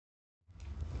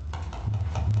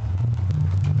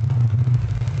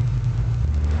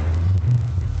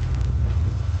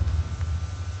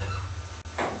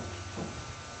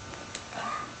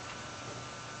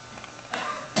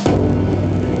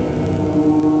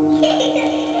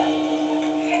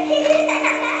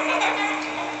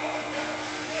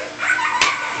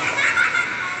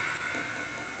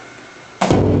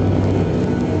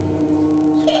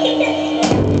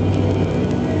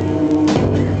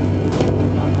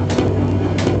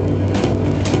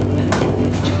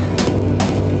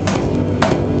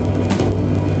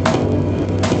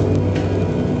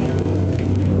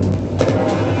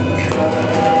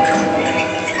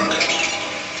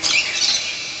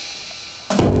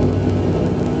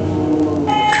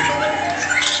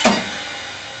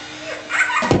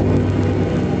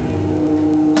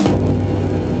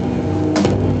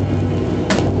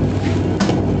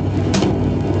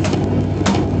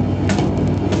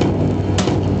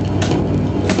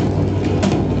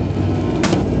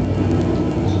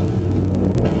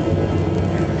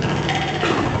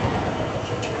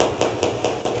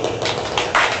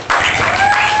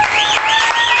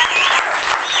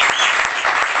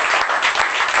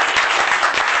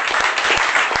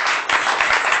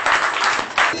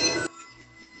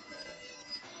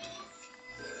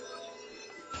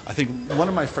I think one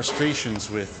of my frustrations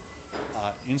with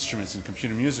instruments in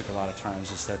computer music a lot of times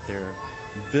is that they're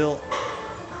built,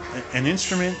 an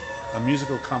instrument, a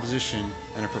musical composition,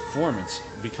 and a performance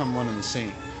become one and the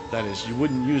same. That is, you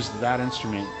wouldn't use that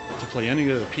instrument to play any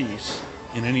other piece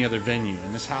in any other venue,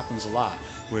 and this happens a lot,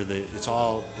 where it's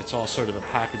all sort of a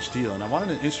package deal. And I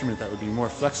wanted an instrument that would be more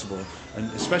flexible, and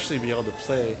especially be able to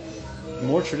play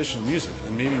more traditional music,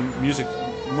 and maybe music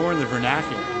more in the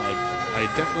vernacular. Like, I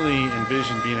definitely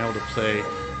envision being able to play,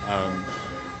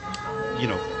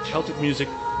 Celtic music,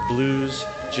 blues,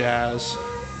 jazz,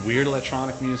 weird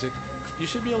electronic music. You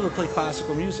should be able to play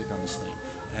classical music on this thing.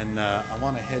 And I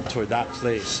want to head toward that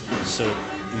place. So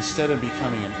instead of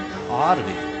becoming an oddity,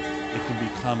 it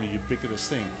can become a ubiquitous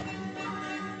thing.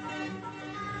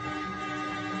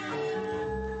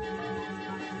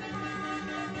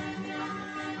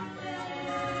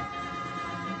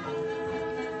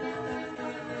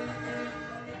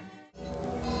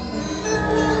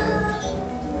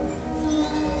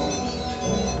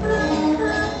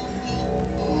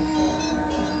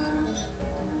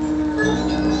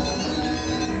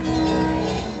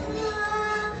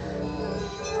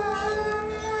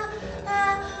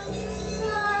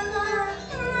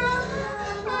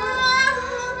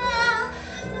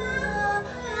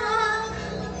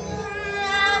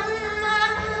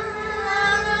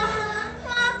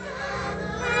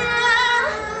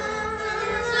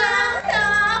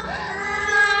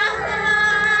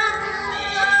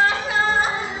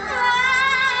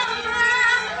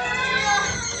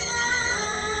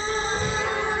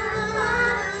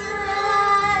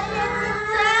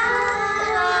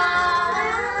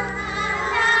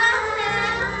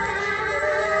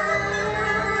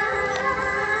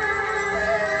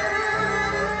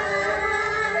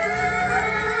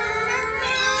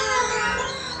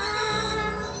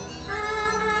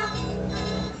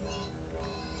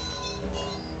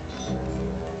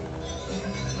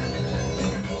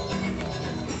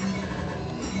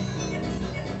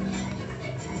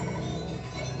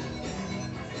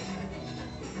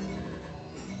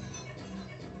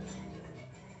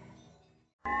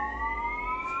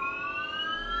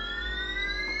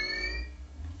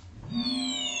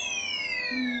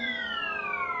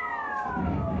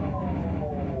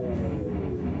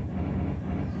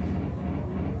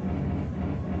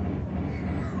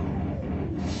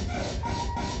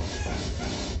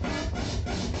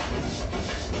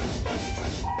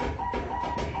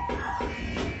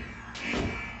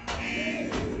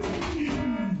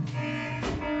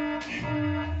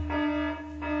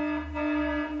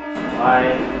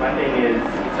 My thing is,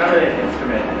 it's not really an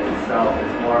instrument in itself,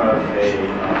 it's more of a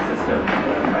system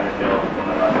that I'm trying to build for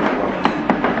my live performance.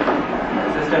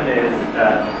 The system is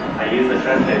that I use the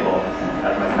turntable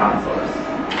as my sound source,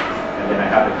 and then I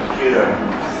have a computer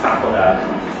sample that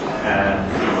and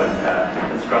sequence that,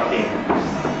 constructing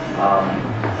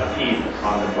a piece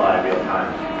on the fly real time.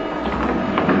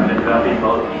 I've been developing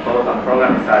both on the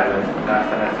programming side with Max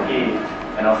MSP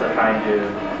and also trying to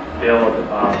build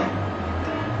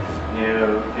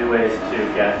new ways to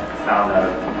get sound out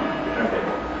of the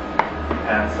turntable.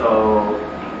 And so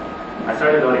I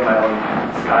started building my own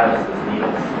stylus with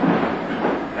needles.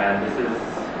 And this is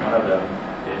one of them.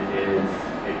 It is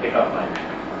a pickup mic.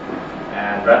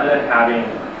 And rather than having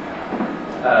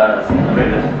a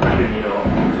regular needle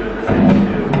to listen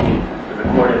to the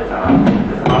recorded sound,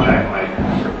 this compact mic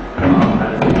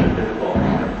has the physical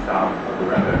sound of the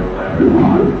record or whatever is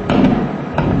on.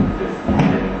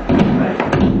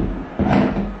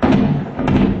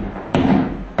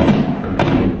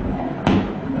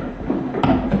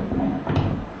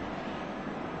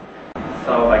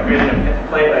 So by creating a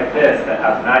plate like this that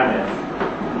has magnets,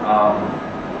 I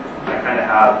kind of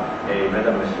have a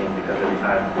rhythm machine, because every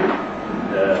time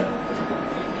the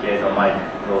piezo mic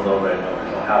rolls over it,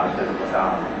 it'll have a physical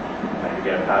sound. I can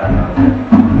get a pattern out of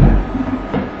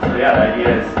it. So yeah, the idea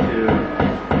is